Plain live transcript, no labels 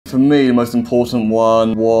For me, the most important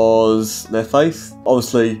one was their faith.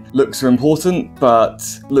 Obviously, looks are important, but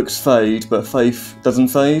looks fade, but faith doesn't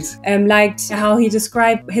fade. Liked how he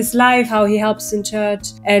described his life, how he helps in church,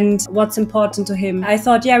 and what's important to him. I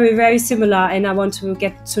thought, yeah, we're very similar, and I want to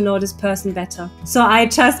get to know this person better. So I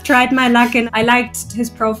just tried my luck, and I liked his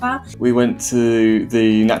profile. We went to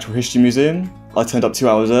the Natural History Museum. I turned up 2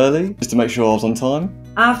 hours early just to make sure I was on time.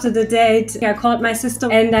 After the date, I called my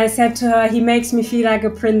sister and I said to her, he makes me feel like a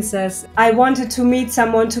princess. I wanted to meet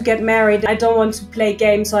someone to get married. I don't want to play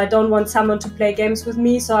games, so I don't want someone to play games with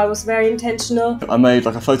me, so I was very intentional. I made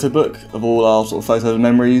like a photo book of all our sort of photo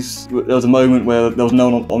memories. There was a moment where there was no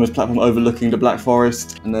one on this platform overlooking the Black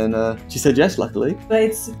Forest, and then she said yes, luckily. But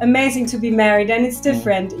it's amazing to be married, and it's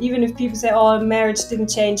different. Even if people say, oh, marriage didn't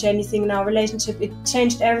change anything in our relationship, it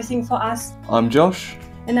changed everything for us. I'm Josh.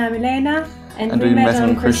 And I'm Elena. And we met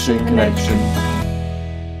on Christian Connection.